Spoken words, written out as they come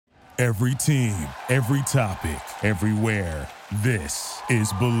Every team, every topic, everywhere. This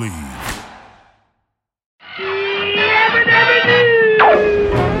is Believe.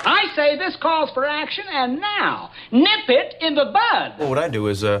 I say this calls for action, and now, nip it in the bud. Well, what I do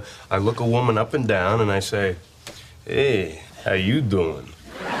is I look a woman up and down and I say, hey, how you doing?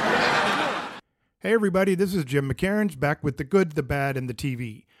 Hey, everybody, this is Jim McCairns back with the good, the bad, and the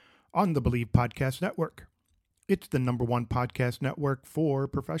TV on the Believe Podcast Network. It's the #1 podcast network for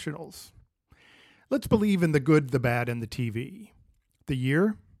professionals. Let's believe in the good, the bad, and the TV. The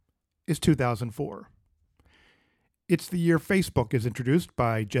year is 2004. It's the year Facebook is introduced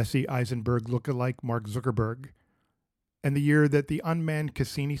by Jesse Eisenberg lookalike Mark Zuckerberg, and the year that the unmanned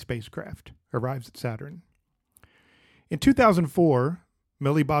Cassini spacecraft arrives at Saturn. In 2004,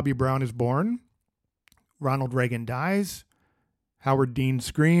 Millie Bobby Brown is born, Ronald Reagan dies, Howard Dean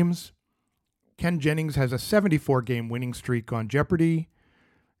screams, Ken Jennings has a 74-game winning streak on Jeopardy,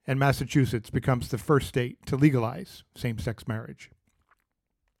 and Massachusetts becomes the first state to legalize same-sex marriage.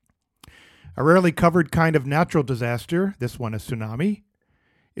 A rarely covered kind of natural disaster, this one a tsunami,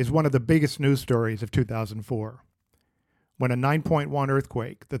 is one of the biggest news stories of 2004, when a 9.1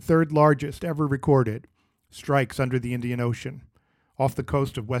 earthquake, the third largest ever recorded, strikes under the Indian Ocean, off the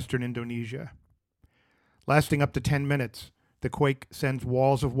coast of western Indonesia. Lasting up to 10 minutes, the quake sends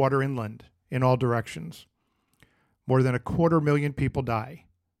walls of water inland in all directions. More than 250,000 people die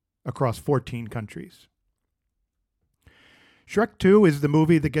across 14 countries. Shrek 2 is the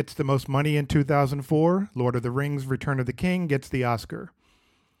movie that gets the most money in 2004. Lord of the Rings, Return of the King gets the Oscar.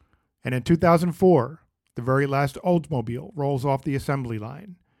 And in 2004, the very last Oldsmobile rolls off the assembly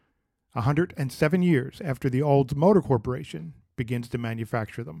line, 107 years after the Olds Motor Corporation begins to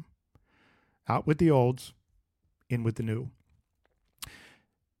manufacture them. Out with the olds, in with the new.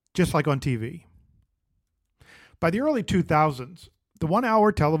 Just like on TV. By the early 2000s, the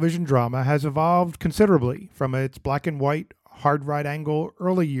one-hour television drama has evolved considerably from its black and white, hard right-angle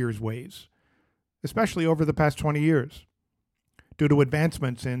early years ways, especially over the past 20 years, due to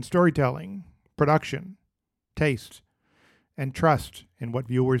advancements in storytelling, production, taste, and trust in what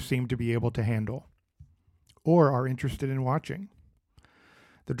viewers seem to be able to handle, or are interested in watching.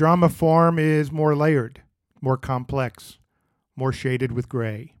 The drama form is more layered, more complex, more shaded with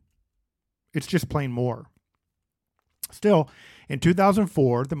gray. It's just plain more. Still, in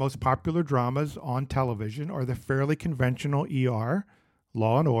 2004, the most popular dramas on television are the fairly conventional ER,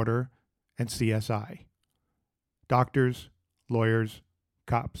 Law and Order, and CSI. Doctors, lawyers,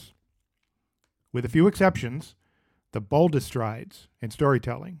 cops. With a few exceptions, the boldest strides in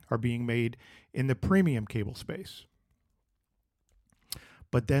storytelling are being made in the premium cable space.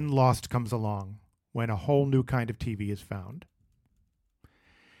 But then Lost comes along, when a whole new kind of TV is found.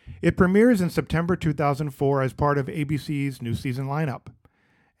 It premieres in September 2004 as part of ABC's new season lineup,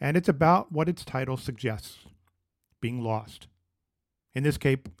 and it's about what its title suggests, being lost. In this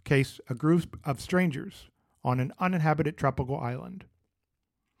case, a group of strangers on an uninhabited tropical island.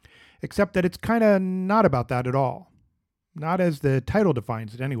 Except that it's kind of not about that at all. Not as the title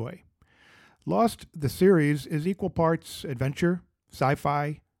defines it anyway. Lost, the series, is equal parts adventure,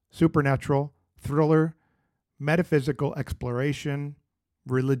 sci-fi, supernatural, thriller, metaphysical exploration,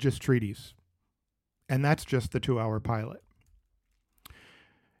 religious treatise. And that's just the 2-hour pilot.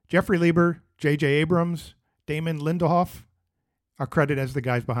 Jeffrey Lieber, J.J. Abrams, Damon Lindelof are credited as the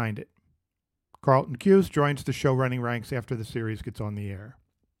guys behind it. Carlton Cuse joins the show-running ranks after the series gets on the air.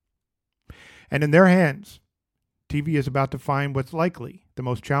 And in their hands, TV is about to find what's likely the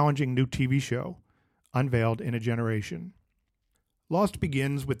most challenging new TV show unveiled in a generation. Lost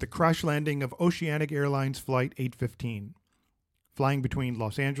begins with the crash landing of Oceanic Airlines Flight 815, flying between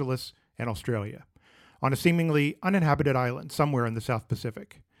Los Angeles and Australia, on a seemingly uninhabited island somewhere in the South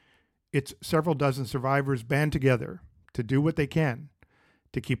Pacific. Its several dozen survivors band together to do what they can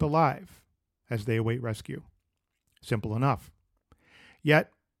to keep alive as they await rescue. Simple enough.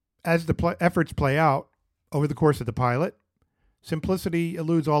 Yet, as the efforts play out over the course of the pilot, simplicity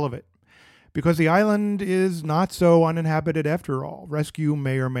eludes all of it. Because the island is not so uninhabited after all. Rescue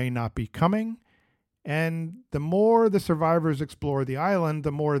may or may not be coming, and the more the survivors explore the island,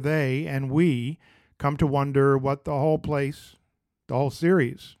 the more they and we come to wonder what the whole place, the whole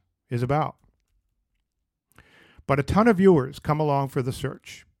series, is about. But a ton of viewers come along for the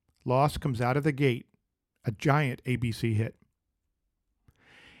search. Lost comes out of the gate, a giant ABC hit.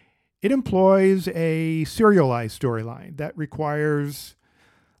 It employs a serialized storyline that requires,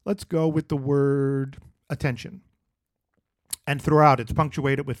 let's go with the word attention. And throughout, it's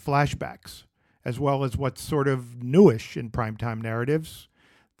punctuated with flashbacks, as well as what's sort of newish in primetime narratives,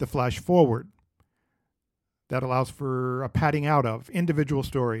 the flash forward. that allows for a padding out of individual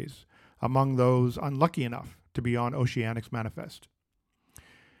stories among those unlucky enough to be on Oceanic's manifest.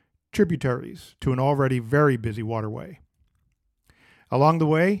 Tributaries to an already very busy waterway. Along the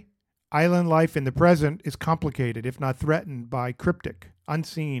way, island life in the present is complicated, if not threatened, by cryptic,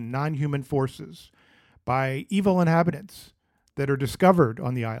 unseen, non-human forces, by evil inhabitants that are discovered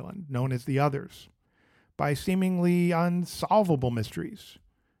on the island, known as the Others, by seemingly unsolvable mysteries,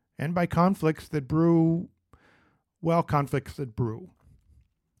 and by conflicts that brew.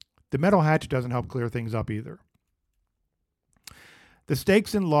 The metal hatch doesn't help clear things up either. The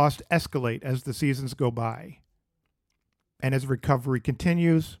stakes in Lost escalate as the seasons go by, and as recovery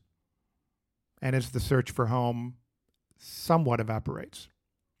continues, and as the search for home somewhat evaporates.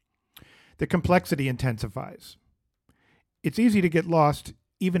 The complexity intensifies. It's easy to get lost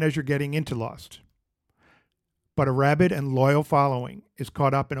even as you're getting into Lost. But a rabid and loyal following is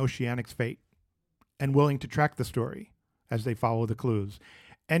caught up in Oceanic's fate and willing to track the story as they follow the clues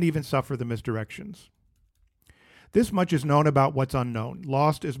and even suffer the misdirections. This much is known about what's unknown.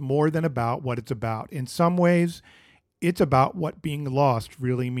 Lost is more than about what it's about. In some ways, it's about what being lost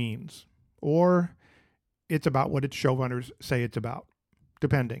really means. Or it's about what its showrunners say it's about,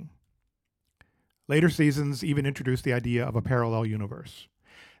 depending. Later seasons even introduce the idea of a parallel universe.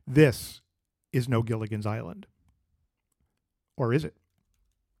 This is no Gilligan's Island. Or is it?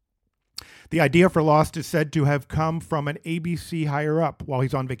 The idea for Lost is said to have come from an ABC higher-up while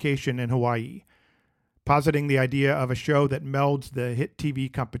he's on vacation in Hawaii, positing the idea of a show that melds the hit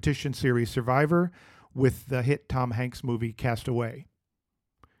TV competition series Survivor with the hit Tom Hanks movie Castaway.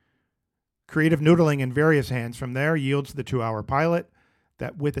 Creative noodling in various hands from there yields the 2-hour pilot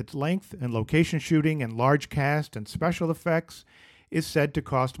that, with its length and location shooting and large cast and special effects, is said to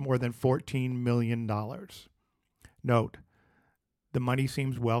cost more than $14 million. Note, the money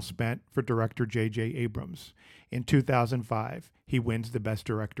seems well spent for director J.J. Abrams. In 2005, he wins the Best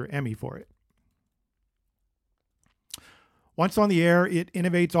Director Emmy for it. Once on the air, it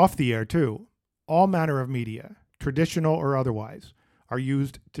innovates off the air, too. All manner of media, traditional or otherwise, are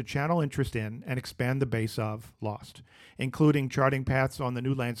used to channel interest in and expand the base of Lost, including charting paths on the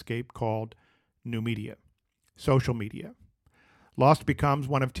new landscape called new media, social media. Lost becomes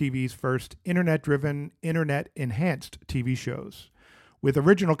one of TV's first internet-driven, internet-enhanced TV shows, with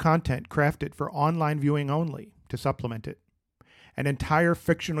original content crafted for online viewing only to supplement it. An entire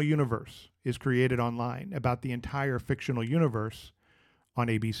fictional universe is created online about the entire fictional universe on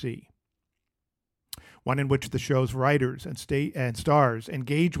ABC. One in which the show's writers and stars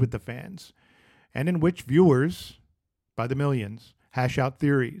engage with the fans, and in which viewers, by the millions, hash out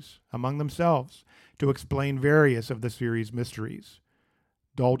theories among themselves to explain various of the series' mysteries,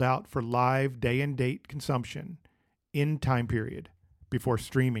 doled out for live day-and-date consumption in time period before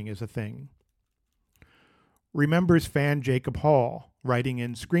streaming is a thing. Remembers fan Jacob Hall writing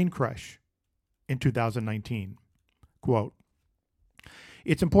in Screen Crush in 2019, quote,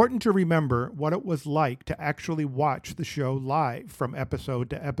 "It's important to remember what it was like to actually watch the show live from episode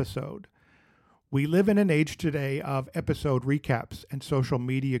to episode. We live in an age today of episode recaps and social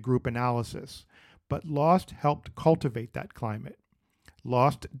media group analysis, but Lost helped cultivate that climate.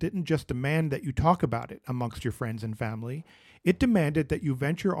 Lost didn't just demand that you talk about it amongst your friends and family. It demanded that you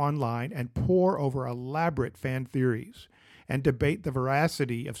venture online and pore over elaborate fan theories and debate the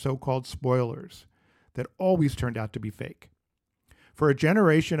veracity of so-called spoilers that always turned out to be fake. For a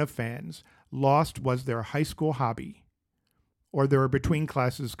generation of fans, Lost was their high school hobby or their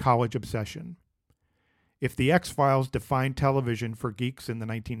between-classes college obsession. If the X-Files defined television for geeks in the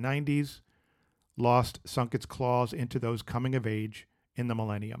 1990s, Lost sunk its claws into those coming of age in the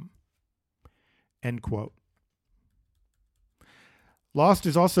millennium." End quote. Lost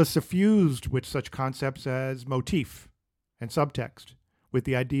is also suffused with such concepts as motif and subtext, with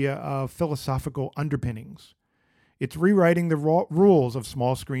the idea of philosophical underpinnings. It's rewriting the rules of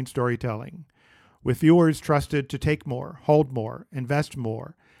small screen storytelling, with viewers trusted to take more, hold more, invest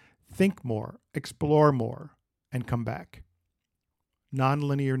more, think more, explore more, and come back.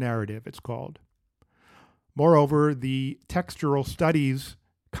 Nonlinear narrative, it's called. Moreover, the textural studies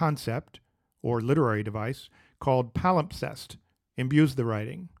concept, or literary device, called palimpsest, imbues the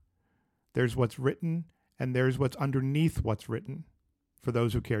writing. There's what's written, and there's what's underneath what's written, for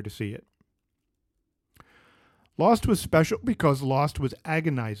those who care to see it. Lost was special because Lost was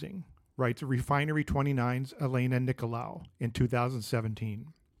agonizing, writes Refinery 29's Elena Nicolau in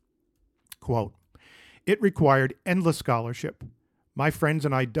 2017. Quote, "It required endless scholarship. My friends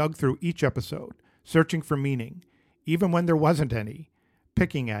and I dug through each episode, searching for meaning, even when there wasn't any,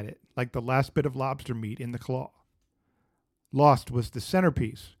 picking at it like the last bit of lobster meat in the claw. Lost was the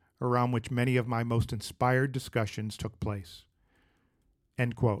centerpiece around which many of my most inspired discussions took place."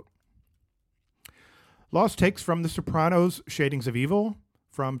 End quote. Lost takes from The Sopranos' shadings of evil,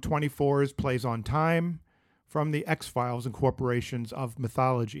 from 24's plays on time, from the X-Files incorporations of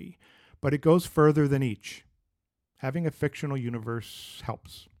mythology, but it goes further than each. Having a fictional universe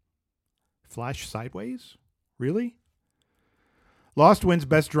helps. Flash sideways? Really? Lost wins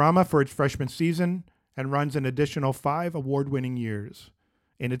Best Drama for its freshman season and runs an additional 5 award-winning years.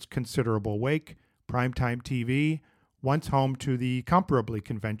 In its considerable wake, primetime TV, once home to the comparably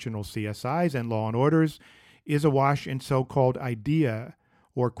conventional CSIs and Law & Orders, is awash in so-called idea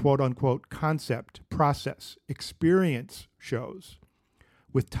or quote-unquote concept, process, experience shows,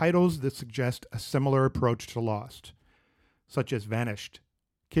 with titles that suggest a similar approach to Lost, such as Vanished,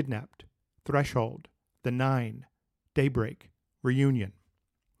 Kidnapped, Threshold, The Nine, Daybreak, Reunion.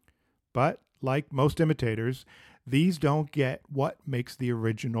 But, like most imitators, these don't get what makes the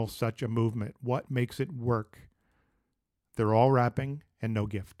original such a movement, what makes it work. They're all wrapping and no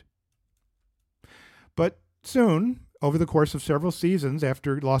gift. But soon, over the course of several seasons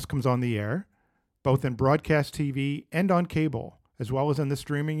after Lost comes on the air, both in broadcast TV and on cable, as well as in the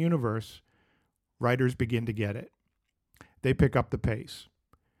streaming universe, writers begin to get it. They pick up the pace.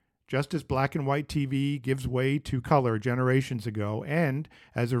 Just as black and white TV gives way to color generations ago and,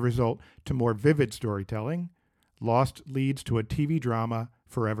 as a result, to more vivid storytelling, Lost leads to a TV drama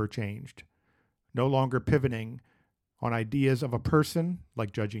forever changed. No longer pivoting on ideas of a person,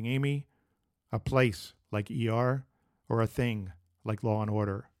 like Judging Amy, a place, like ER, or a thing, like Law &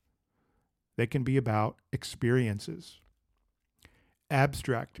 Order. They can be about experiences.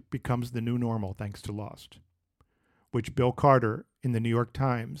 Abstract becomes the new normal thanks to Lost, which Bill Carter in the New York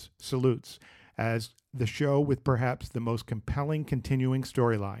Times salutes as the show with perhaps the most compelling continuing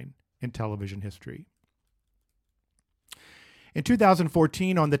storyline in television history. In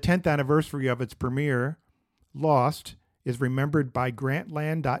 2014, on the 10th anniversary of its premiere, Lost is remembered by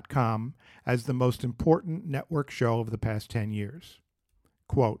Grantland.com as the most important network show of the past 10 years.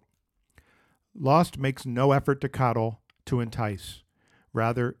 Quote, "Lost makes no effort to coddle, to entice.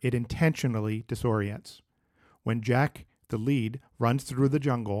 Rather, it intentionally disorients. When Jack, the lead, runs through the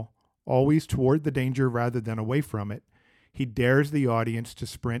jungle, always toward the danger rather than away from it, he dares the audience to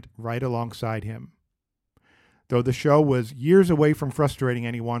sprint right alongside him. Though the show was years away from frustrating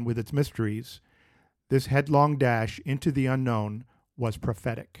anyone with its mysteries, this headlong dash into the unknown was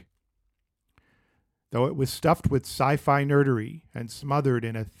prophetic. Though it was stuffed with sci-fi nerdery and smothered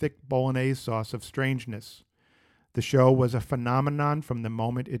in a thick bolognese sauce of strangeness, the show was a phenomenon from the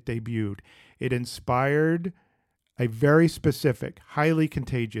moment it debuted. It inspired a very specific, highly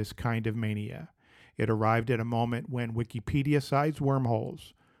contagious kind of mania. It arrived at a moment when Wikipedia-sized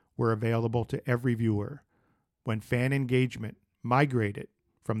wormholes were available to every viewer, when fan engagement migrated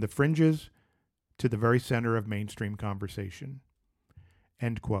from the fringes to the very center of mainstream conversation."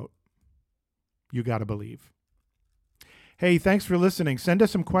 End quote. You gotta believe. Hey, thanks for listening. Send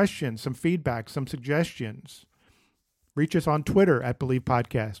us some questions, some feedback, some suggestions. Reach us on Twitter at Believe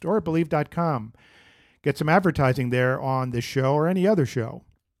Podcast or at Believe.com. Get some advertising there on this show or any other show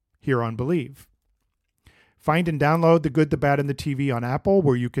here on Believe. Find and download The Good, the Bad, and the TV on Apple,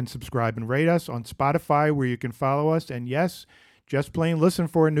 where you can subscribe and rate us, on Spotify, where you can follow us, and yes, just plain listen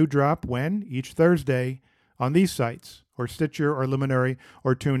for a new drop when? Each Thursday on these sites, or Stitcher, or Luminary,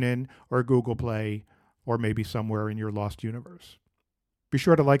 or TuneIn, or Google Play, or maybe somewhere in your lost universe. Be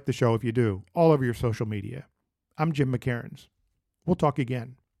sure to like the show if you do, all over your social media. I'm Jim McCairns. We'll talk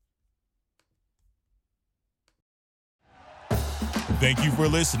again. Thank you for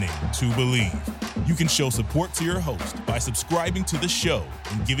listening to Believe. You can show support to your host by subscribing to the show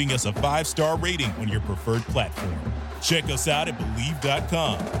and giving us a 5-star rating on your preferred platform. Check us out at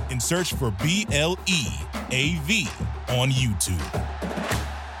Believe.com and search for BLEAV on YouTube.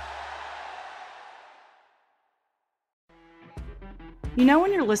 You know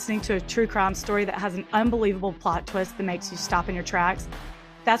when you're listening to a true crime story that has an unbelievable plot twist that makes you stop in your tracks?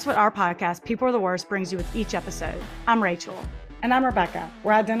 That's what our podcast, People Are the Worst, brings you with each episode. I'm Rachel. And I'm Rebecca.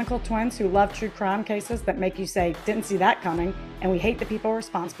 We're identical twins who love true crime cases that make you say, didn't see that coming, and we hate the people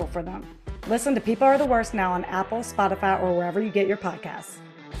responsible for them. Listen to People Are the Worst now on Apple, Spotify, or wherever you get your podcasts.